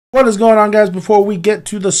What is going on, guys? Before we get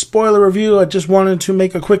to the spoiler review, I just wanted to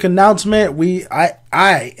make a quick announcement.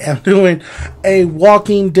 I am doing a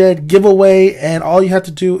Walking Dead giveaway, and all you have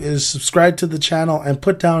to do is subscribe to the channel and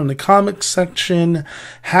put down in the comment section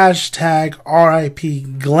hashtag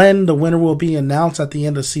RIP Glenn. The winner will be announced at the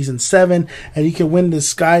end of season 7, and you can win the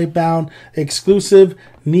Skybound exclusive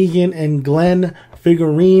Negan and Glenn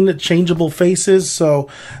figurine changeable faces. So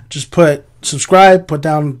just put subscribe, put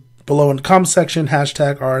down below in the comment section,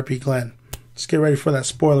 hashtag RIP Glenn. Let's get ready for that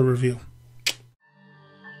spoiler review.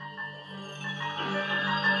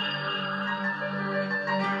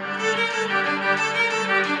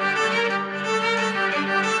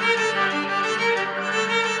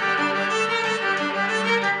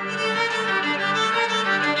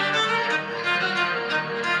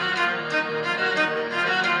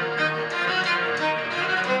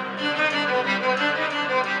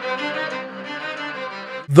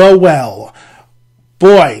 The Well.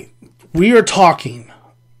 Boy, we are talking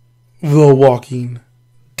The Walking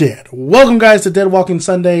Dead. Welcome, guys, to Dead Walking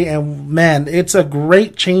Sunday, and man, it's a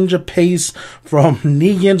great change of pace from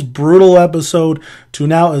Negan's brutal episode to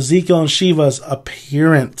now Ezekiel and Shiva's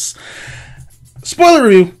appearance. Spoiler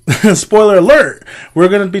review, spoiler alert. I'm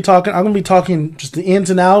going to be talking just the ins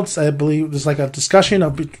and outs. I believe it's like a discussion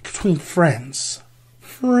between friends.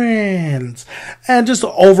 And just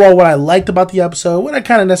overall what I liked about the episode, what I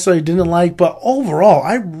kind of necessarily didn't like, but overall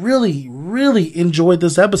I really enjoyed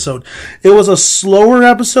this episode. It was a slower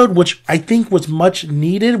episode, which I think was much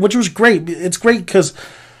needed, which was great. It's great because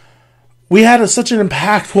we had such an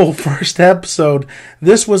impactful first episode.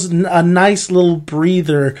 This was a nice little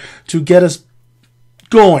breather to get us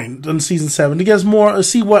going in season 7, to get us more,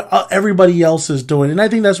 see what everybody else is doing. And I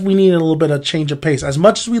think we needed a little bit of change of pace. As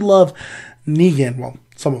much as we love Negan, well,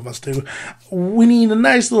 some of us do, we need a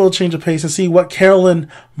nice little change of pace and see what Carol and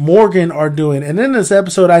Morgan are doing. And in this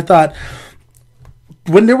episode, I thought,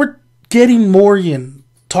 when they were getting Morgan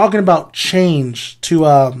talking about change to,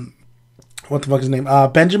 what the fuck is his name?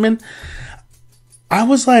 Benjamin, I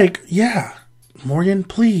was like, yeah, Morgan,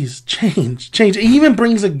 please change. He even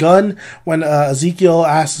brings a gun when Ezekiel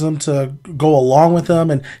asks him to go along with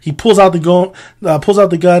him, and he pulls out the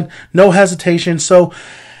gun, no hesitation. So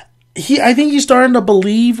I think he's starting to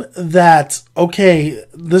believe that, okay,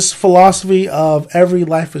 this philosophy of every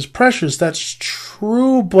life is precious, that's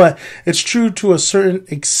true, but it's true to a certain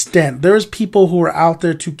extent. There's people who are out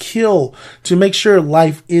there to kill, to make sure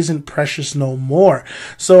life isn't precious no more.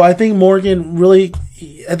 So I think Morgan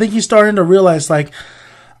I think he's starting to realize, like,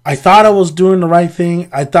 I thought I was doing the right thing,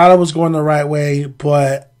 I thought I was going the right way,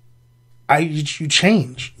 but you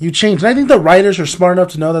change. And I think the writers are smart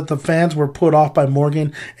enough to know that the fans were put off by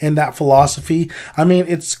Morgan and that philosophy. I mean,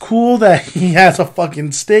 it's cool that he has a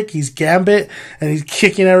fucking stick. He's Gambit and he's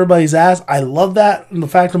kicking everybody's ass. I love that. And the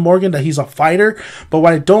fact of Morgan, that he's a fighter. But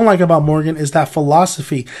what I don't like about Morgan is that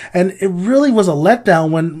philosophy. And it really was a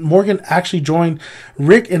letdown when Morgan actually joined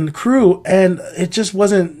Rick and the crew. And it just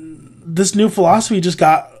wasn't, this new philosophy just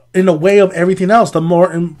got in the way of everything else, the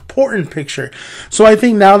more important picture. So I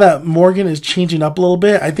think now that Morgan is changing up a little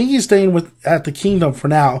bit, I think he's staying at the Kingdom for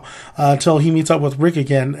now, until he meets up with Rick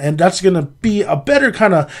again. And that's going to be a better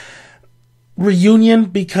kind of reunion,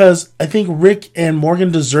 because I think Rick and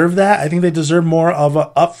Morgan deserve that. I think they deserve more of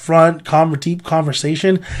a upfront, deep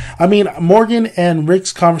conversation. I mean, Morgan and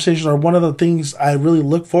Rick's conversations are one of the things I really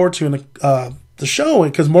look forward to in the show,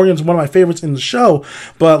 because Morgan's one of my favorites in the show.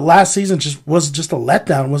 But last season was just a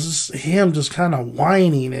letdown. Was just him just kind of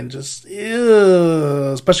whining and just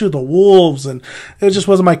especially with the wolves, and it just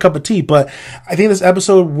wasn't my cup of tea. But I think this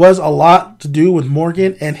episode was a lot to do with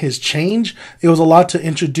Morgan and his change. It was a lot to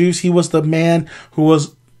introduce. He was the man who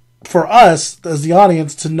was, for us as the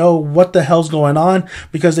audience, to know what the hell's going on,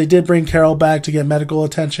 because they did bring Carol back to get medical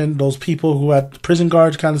attention, those people who had prison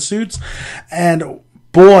guards kind of suits. And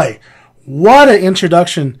boy, what an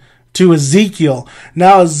introduction to Ezekiel.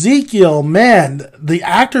 Now, Ezekiel, man, the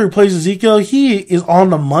actor who plays Ezekiel, he is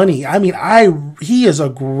on the money. I mean, he is a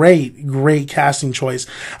great casting choice.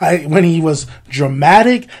 When he was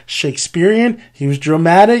dramatic, Shakespearean, he was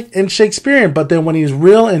dramatic and Shakespearean. But then when he's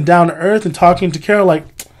real and down to earth and talking to Carol, like,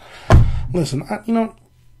 listen, I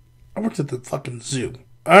worked at the fucking zoo.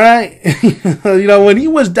 All right. When he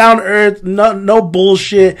was down to earth, no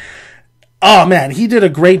bullshit. Oh man, he did a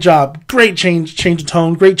great job. Great change of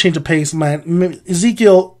tone, great change of pace, man.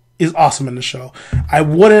 Ezekiel is awesome in the show. I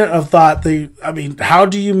wouldn't have thought how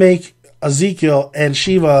do you make Ezekiel and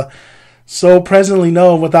Shiva so presently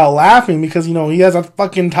known without laughing, because, you know, he has a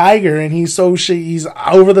fucking tiger and he's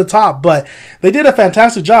over the top. But they did a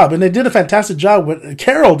fantastic job, and they did a fantastic job with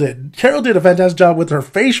Carol did a fantastic job with her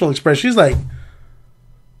facial expression. She's like,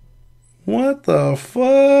 what the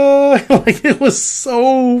fuck? Like, it was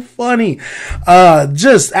so funny.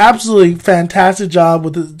 Just absolutely fantastic job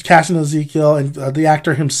with the casting of Ezekiel and the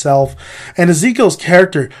actor himself. And Ezekiel's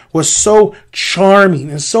character was so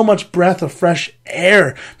charming and so much breath of fresh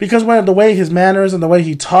air because when the way his manners and the way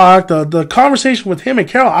he talked, the conversation with him and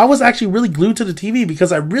Carol, I was actually really glued to the TV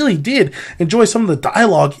because I really did enjoy some of the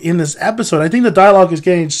dialogue in this episode. I think the dialogue is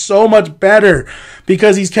getting so much better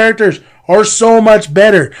because these characters are so much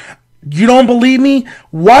better. You don't believe me?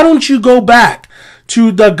 Why don't you go back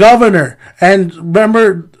to the governor and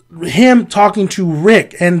remember him talking to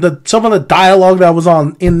Rick and some of the dialogue that was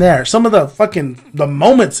in there, some of the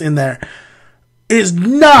moments in there is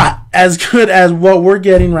not as good as what we're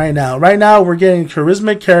getting right now. Right now, we're getting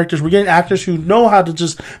charismatic characters. We're getting actors who know how to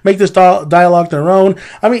just make this dialogue their own.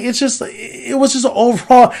 I mean, it was just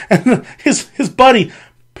overall, and his buddy,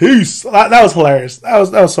 peace. That was hilarious. That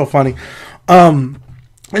was so funny.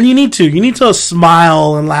 And you need to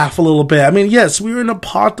smile and laugh a little bit. I mean, yes, we're in an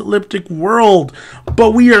apocalyptic world,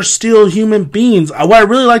 but we are still human beings. What I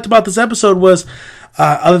really liked about this episode was,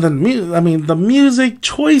 other than the music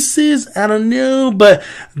choices, I don't know, but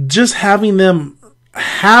just having them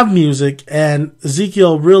have music and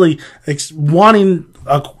Ezekiel really wanting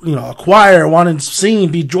a choir, wanting to sing,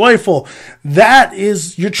 be joyful. That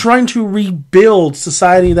is, you're trying to rebuild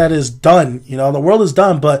society that is done. The world is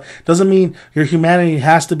done, but doesn't mean your humanity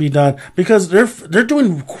has to be done because they're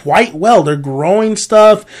doing quite well. They're growing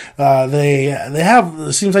stuff.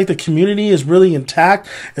 It seems like the community is really intact.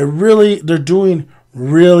 They're doing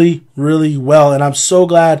really, really well. And I'm so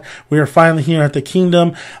glad we are finally here at the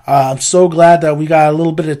kingdom. I'm so glad that we got a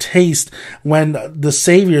little bit of taste when the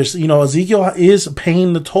saviors, Ezekiel is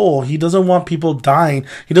paying the toll. He doesn't want people dying.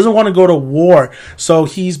 He doesn't want to go to war. So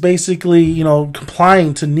he's basically,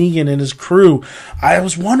 complying to Negan and his crew. I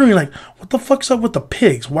was wondering, what the fuck's up with the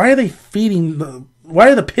pigs? Why are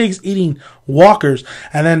the pigs eating walkers?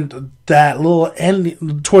 And then that little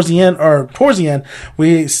end, towards the end,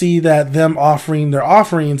 we see that them offering their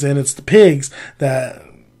offerings, and it's the pigs that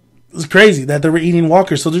is crazy that they were eating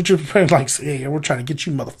walkers. So they're just hey, we're trying to get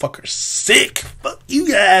you motherfuckers sick. Fuck you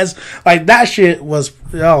guys. That shit was,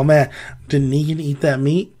 oh man. Did Negan eat that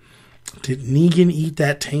meat? Did Negan eat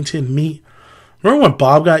that tainted meat? Remember when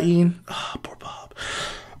Bob got eaten? Oh, poor Bob.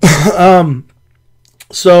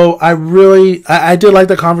 So I did like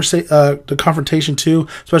the confrontation too,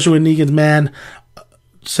 especially with Negan's man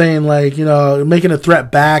saying making a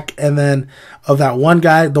threat back, and then of that one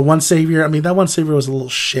guy, the one savior. I mean, that one savior was a little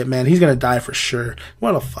shit, man. He's gonna die for sure.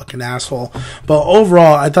 What a fucking asshole. But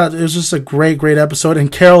overall, I thought it was just a great episode.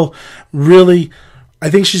 And Carol really, I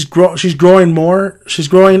think she's growing more. She's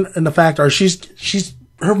growing in the fact, or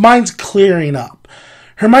her mind's clearing up.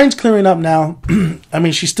 Her mind's clearing up now. I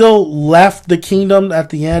mean, she still left the kingdom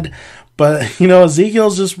at the end, but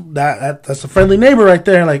Ezekiel's just that's a friendly neighbor right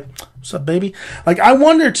there. What's up, baby? I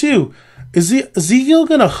wonder too, is Ezekiel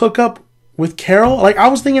gonna hook up with Carol? I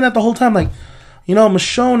was thinking that the whole time.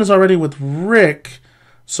 Michonne is already with Rick,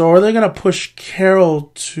 so are they gonna push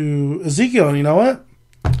Carol to Ezekiel? And you know what?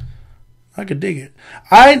 I could dig it.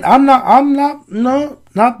 I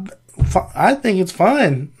think it's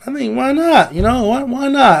fine. I mean, why not? Why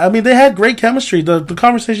not? I mean, they had great chemistry. The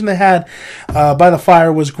conversation they had by the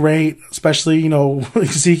fire was great, especially,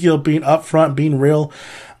 Ezekiel being upfront, being real.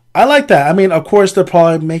 I like that. I mean, of course, they'll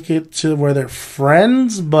probably make it to where they're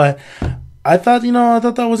friends, but I thought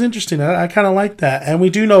that was interesting. I kind of like that. And we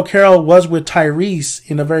do know Carol was with Tyrese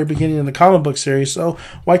in the very beginning of the comic book series, so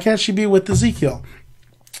why can't she be with Ezekiel?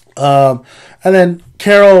 And then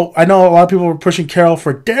Carol, I know a lot of people were pushing Carol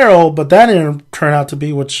for Daryl, but that didn't turn out to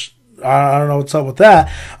be, which I don't know what's up with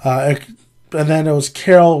that. And then it was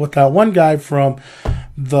Carol with that one guy from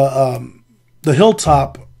the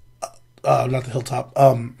Hilltop, not the Hilltop.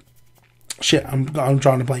 Shit, I'm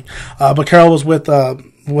drawing a blank. But Carol was with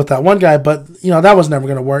that one guy, but that was never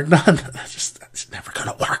gonna work. It's never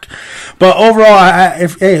gonna work. But overall,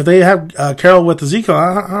 if they have Carol with Ezekiel,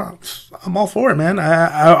 I'm all for it, man.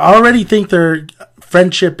 I already think their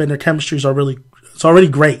friendship and their chemistry is already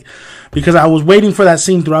great, because I was waiting for that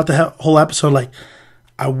scene throughout the whole episode.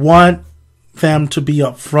 I want them to be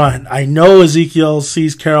up front. I know Ezekiel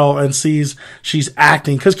sees Carol and sees she's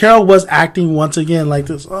acting, because Carol was acting once again like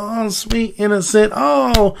this. Oh, sweet innocent.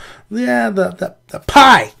 Oh, yeah, the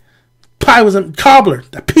pie was a cobbler,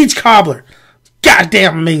 the peach cobbler.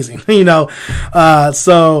 Goddamn amazing,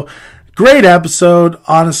 so great episode.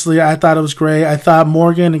 Honestly, I thought it was great. I thought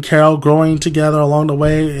Morgan and Carol growing together along the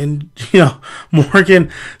way, and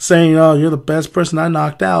Morgan saying, "Oh, you're the best person I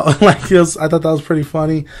knocked out." I thought that was pretty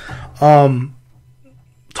funny.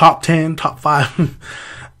 Top 10, top 5.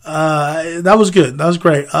 That was good. That was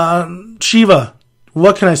great. Shiva.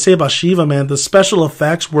 What can I say about Shiva, man? The special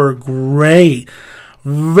effects were great.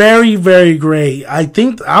 Very, very great.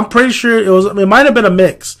 I'm pretty sure it might have been a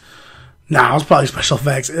mix. Nah, it was probably special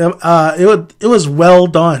effects. It was well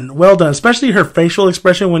done. Well done. Especially her facial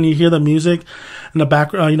expression when you hear the music in the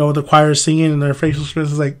background, the choir singing and their facial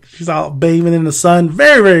expression is like she's out bathing in the sun.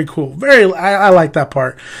 Very, very cool. I like that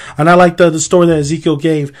part. And I like the story that Ezekiel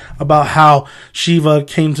gave about how Shiva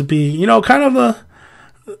came to be, kind of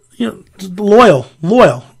loyal,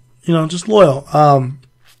 just loyal.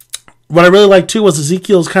 What I really liked too was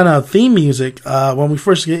Ezekiel's kind of theme music. When we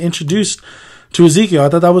first get introduced to Ezekiel, I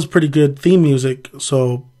thought that was pretty good theme music.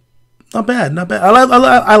 So not bad.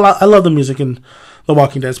 I love the music in The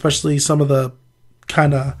Walking Dead, especially some of the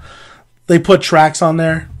kind of, they put tracks on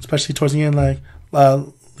there, especially towards the end, like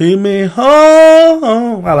 "Leave Me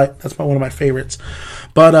Home." That's one of my favorites.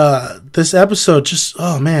 But this episode just,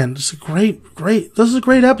 oh man, this is a great. This is a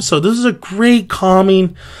great episode. This is a great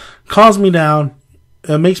calms me down.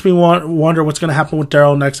 It makes me wonder what's going to happen with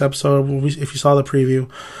Daryl next episode if you saw the preview.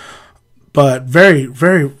 But very,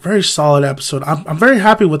 very, very solid episode. I'm very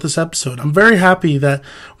happy with this episode. I'm very happy that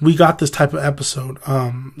we got this type of episode.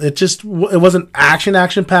 It wasn't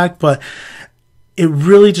action packed, but it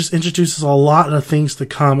really just introduces a lot of things to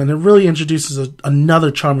come, and it really introduces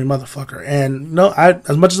another charming motherfucker. And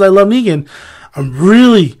as much as I love Negan, I'm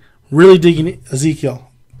really, really digging Ezekiel.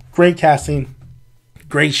 Great casting,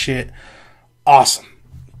 great shit, awesome.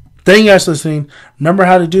 Thank you guys for listening. Remember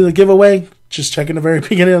how to do the giveaway? Just check in the very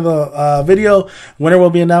beginning of the video. Winner will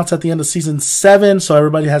be announced at the end of season 7, so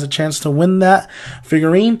everybody has a chance to win that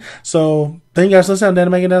figurine. So thank you guys for listening. I'm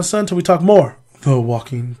Dan Megan Down Sun until we talk more The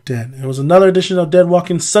Walking Dead. It was another edition of Dead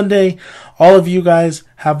Walking Sunday. All of you guys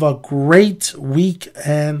have a great week,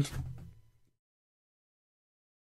 and